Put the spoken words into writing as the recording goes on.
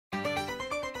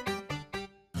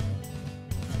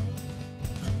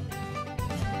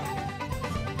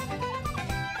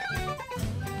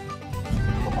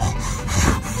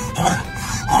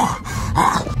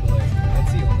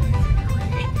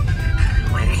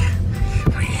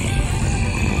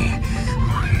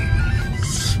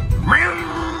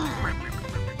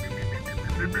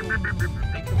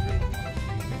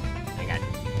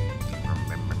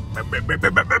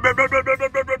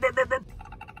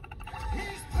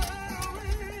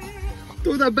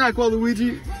Throw that back,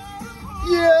 Waluigi.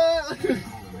 Yeah!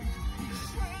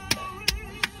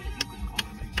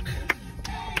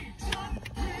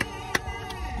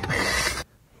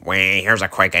 Well, here's a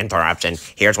quick interruption.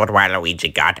 Here's what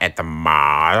Waluigi got at the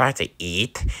mall to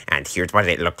eat, and here's what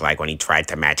it looked like when he tried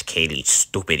to match Kaylee's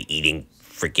stupid eating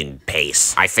freaking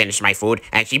pace. I finished my food,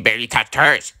 and she barely touched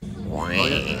hers. Wow,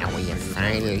 we have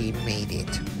finally made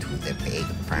it to the big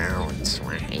bounce,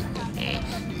 right?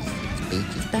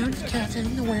 Biggest bouncy castle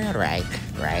in the world, right?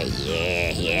 Right,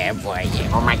 yeah, boy,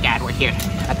 yeah. Oh my god, we're here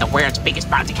at the world's biggest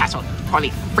bouncy castle. Holy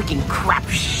freaking crap,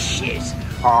 shiz.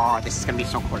 Oh, this is gonna be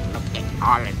so cool. Look at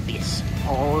all of this.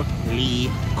 Holy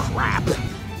crap.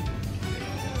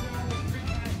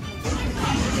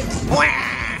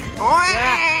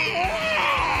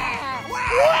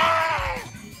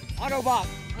 Autobot.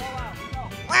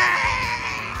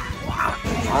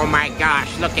 Oh my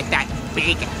gosh, look at that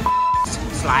big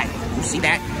slide. You see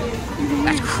that?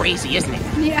 That's crazy, isn't it?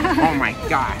 Yeah. Oh my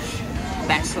gosh.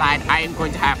 That slide, I am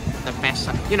going to have the best.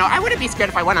 You know, I wouldn't be scared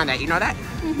if I went on that. You know that?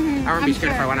 Mm-hmm. I wouldn't be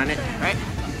scared if I went on it, right?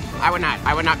 I would not.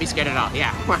 I would not be scared at all.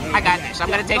 Yeah. I got this. I'm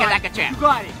going to take it like a champ. You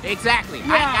got it. Exactly.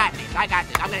 Yeah. I got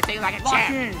this. I'm going to take it like a Lock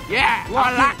champ. in. Yeah.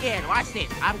 Lock in. Watch this.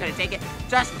 I'm going to take it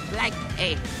just like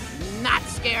a not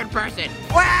scared person.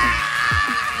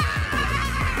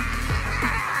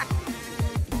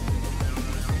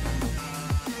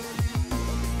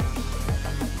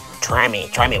 Try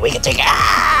me. We can take it.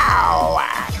 Ow!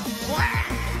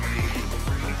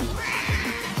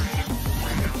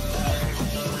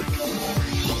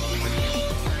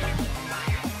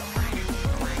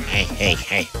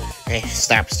 Hey,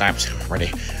 stop. Ready,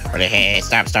 hey,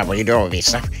 stop, what are you doing with me?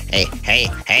 Stop, hey, ow!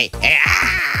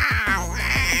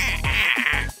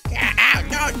 Ow,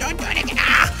 no, don't do it again,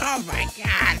 oh my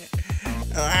god!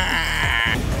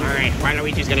 Alright,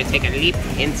 Waluigi's gonna take a leap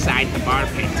inside the ball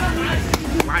pit.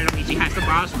 Waluigi has the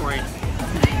balls for it.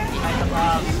 He has the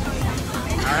balls.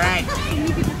 Alright,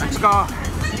 let's go.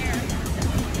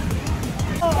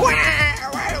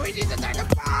 Waluigi's inside the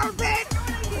ball pit!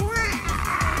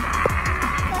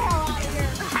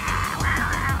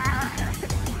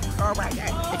 Oh my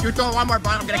god. If you throw one more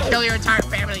ball, I'm gonna kill your entire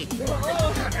family.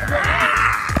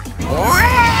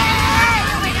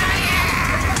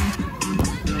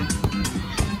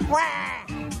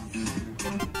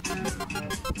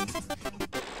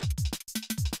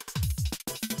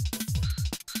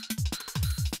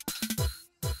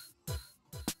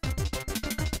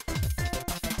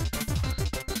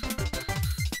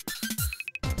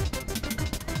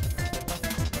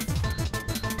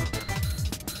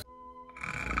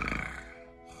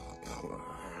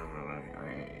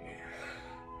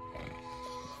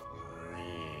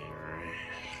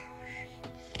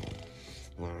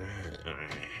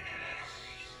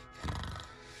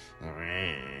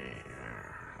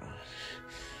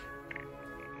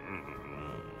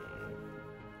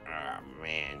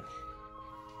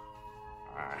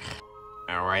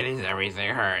 Why does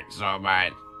everything hurt so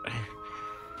much?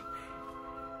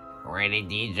 Where did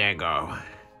DJ go?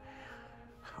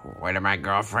 Where did my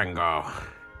girlfriend go?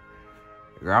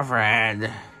 Girlfriend!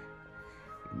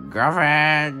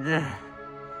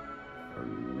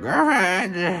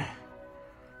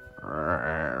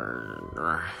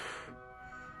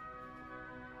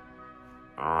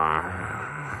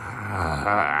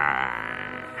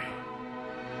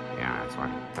 Yeah, that's what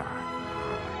I thought.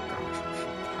 Oh my gosh, I'm so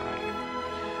tired.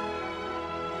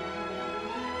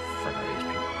 Frick are these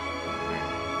people?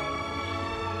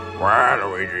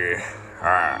 Waluigi,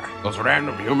 those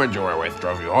random humans you were with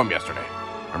drove you home yesterday.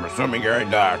 I'm assuming you're in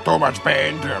too much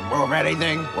pain to move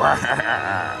anything.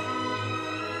 Waluigi?